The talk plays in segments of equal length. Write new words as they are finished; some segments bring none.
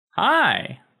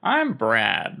Hi, I'm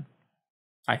Brad,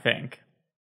 I think.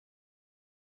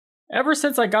 Ever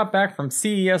since I got back from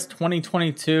CES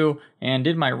 2022 and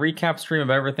did my recap stream of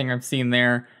everything I've seen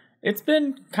there, it's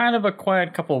been kind of a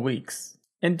quiet couple weeks.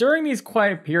 And during these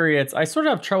quiet periods, I sort of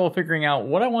have trouble figuring out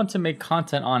what I want to make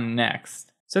content on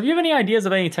next. So if you have any ideas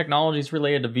of any technologies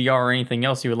related to VR or anything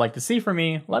else you would like to see from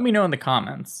me, let me know in the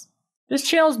comments. This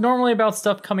channel is normally about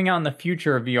stuff coming out in the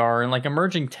future of VR and like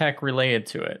emerging tech related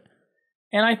to it.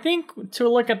 And I think to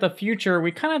look at the future,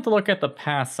 we kind of have to look at the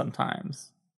past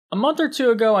sometimes. A month or two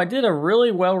ago, I did a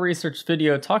really well-researched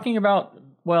video talking about,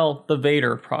 well, the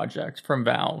Vader project from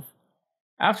Valve.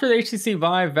 After the HTC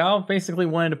Vive, Valve basically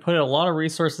wanted to put a lot of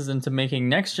resources into making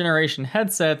next-generation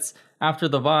headsets after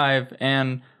the Vive,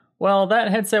 and, well,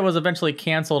 that headset was eventually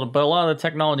cancelled, but a lot of the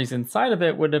technologies inside of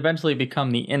it would eventually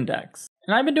become the Index.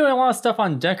 And I've been doing a lot of stuff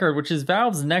on Deckard, which is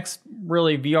Valve's next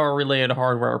really VR-related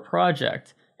hardware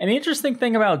project. And the interesting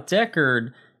thing about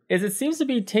Deckard is it seems to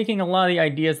be taking a lot of the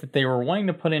ideas that they were wanting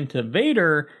to put into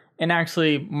Vader and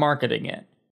actually marketing it.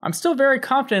 I'm still very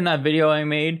confident in that video I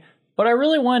made, but I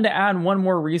really wanted to add one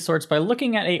more resource by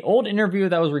looking at an old interview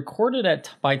that was recorded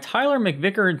by Tyler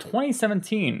McVicker in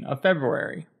 2017 of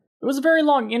February. It was a very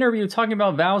long interview talking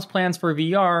about Valve's plans for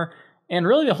VR, and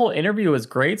really the whole interview was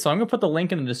great, so I'm going to put the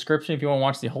link in the description if you want to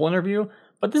watch the whole interview.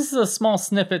 But this is a small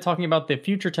snippet talking about the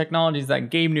future technologies that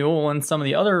Gabe Newell and some of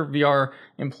the other VR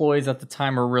employees at the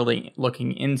time were really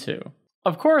looking into.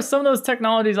 Of course, some of those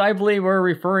technologies I believe were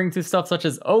referring to stuff such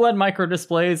as OLED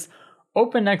microdisplays,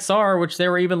 OpenXR, which they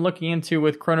were even looking into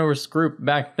with Kronos Group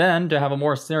back then to have a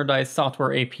more standardized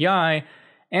software API,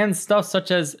 and stuff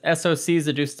such as SoCs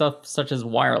to do stuff such as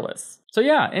wireless. So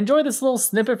yeah, enjoy this little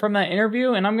snippet from that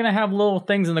interview, and I'm going to have little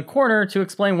things in the corner to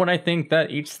explain what I think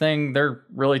that each thing they're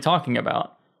really talking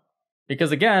about.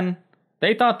 Because again,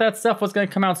 they thought that stuff was going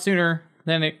to come out sooner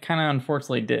than it kind of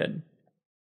unfortunately did.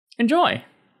 Enjoy!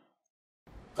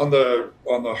 On the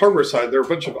hardware side, there are a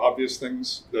bunch of obvious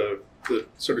things. The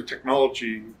sort of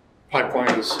technology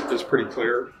pipeline is pretty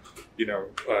clear. You know,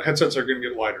 headsets are going to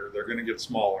get lighter. They're going to get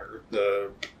smaller.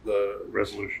 The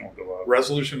resolution will go up.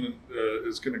 Resolution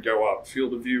is going to go up.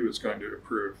 Field of view is going to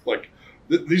improve. Like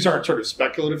these aren't sort of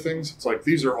speculative things. It's like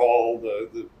these are all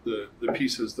the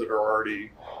pieces that are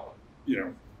already, you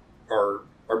know,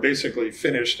 are basically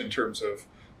finished in terms of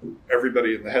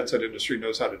everybody in the headset industry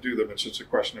knows how to do them. It's just a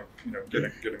question of, you know,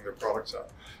 getting their products out.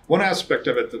 One aspect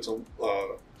of it that's a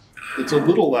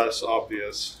little less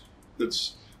obvious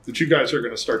that you guys are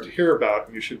going to start to hear about,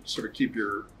 and you should sort of keep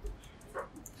your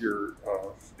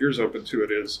ears open to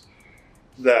it, is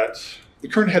that the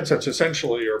current headsets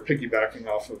essentially are piggybacking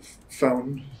off of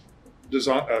phone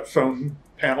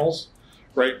panels,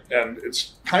 right? And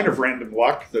it's kind of random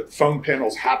luck that phone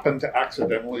panels happen to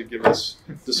accidentally give us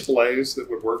displays that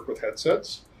would work with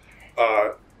headsets.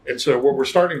 And so what we're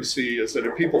starting to see is that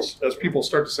as people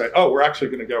start to say, oh, we're actually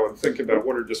going to go and think about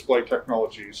what are display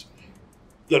technologies,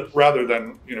 that rather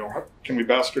than, you know, can we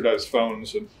bastardize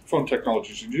phones and phone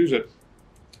technologies and use it,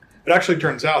 it actually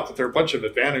turns out that there are a bunch of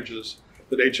advantages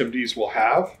that HMDs will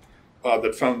have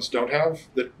that phones don't have.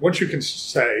 That once you can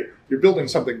say you're building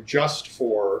something just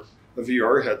for a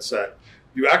VR headset,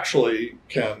 you actually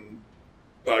can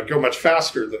go much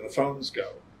faster than the phones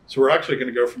go. So we're actually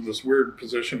going to go from this weird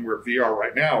position where VR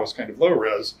right now is kind of low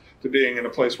res to being in a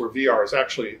place where VR is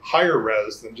actually higher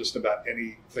res than just about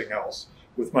anything else,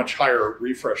 with much higher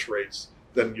refresh rates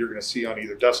than you're going to see on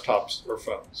either desktops or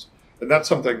phones. And that's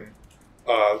something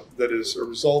that is a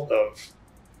result of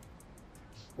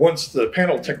once the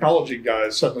panel technology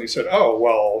guys suddenly said, oh,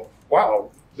 well, wow,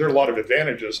 there are a lot of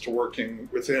advantages to working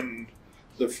within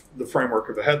the framework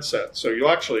of a headset. So you'll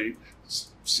actually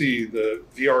see the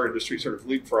VR industry sort of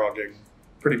leapfrogging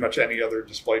pretty much any other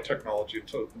display technology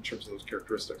in terms of those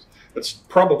characteristics. It's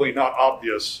probably not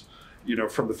obvious, you know,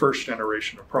 from the first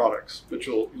generation of products, but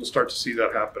you'll start to see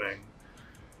that happening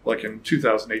like in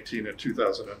 2018 and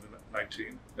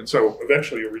 2019. And so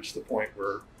eventually you'll reach the point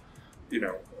where,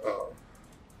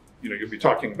 you'll be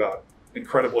talking about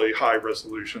incredibly high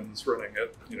resolutions running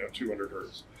at, 200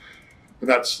 hertz. And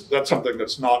that's something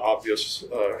that's not obvious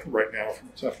right now from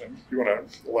what's happening. Do you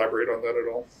want to elaborate on that at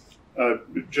all?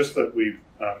 Just that we,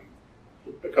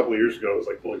 a couple of years ago, it was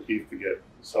like pulling teeth to get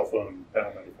cell phone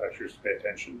panel manufacturers to pay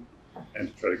attention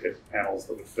and to try to get panels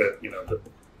that would fit. You know,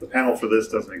 the panel for this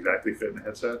doesn't exactly fit in a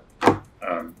headset, but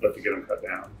to get them cut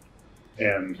down.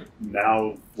 And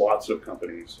now lots of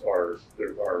companies are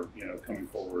coming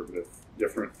forward with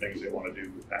different things they want to do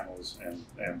with panels, and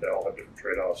they all have different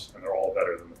trade-offs, and they're all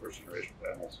better than the first generation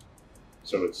panels.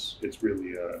 So it's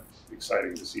really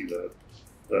exciting to see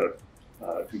the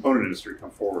component industry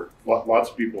come forward. Lots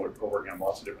of people are working on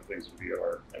lots of different things in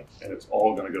VR, and it's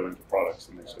all going to go into products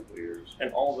in the next couple of years.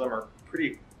 And all of them are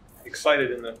pretty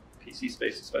excited in the PC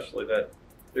space, especially that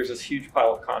there's this huge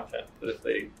pile of content that if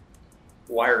they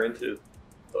wire into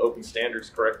the open standards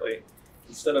correctly,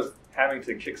 instead of having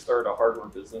to kickstart a hardware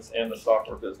business and the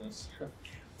software business,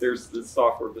 there's the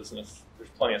software business, there's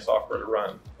plenty of software to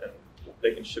run, and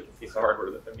they can ship a piece of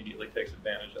hardware that immediately takes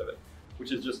advantage of it,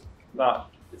 which is just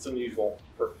not, it's unusual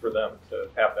for them to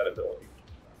have that ability.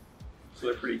 So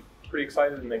they're pretty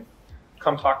excited, and they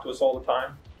come talk to us all the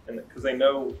time, and because they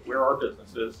know where our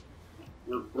business is.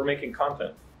 We're making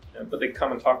content, but they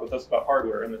come and talk with us about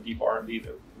hardware and the deep R&D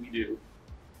that we do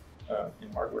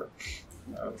in hardware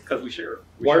because we share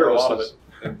Wireless a lot of it.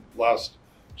 And last,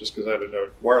 just because I had a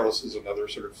note, wireless is another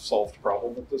sort of solved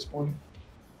problem at this point.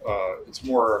 It's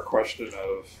more a question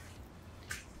of,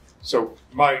 so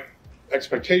my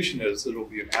expectation is that it'll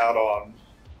be an add-on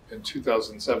in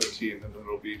 2017 and then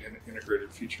it'll be an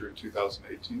integrated feature in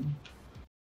 2018.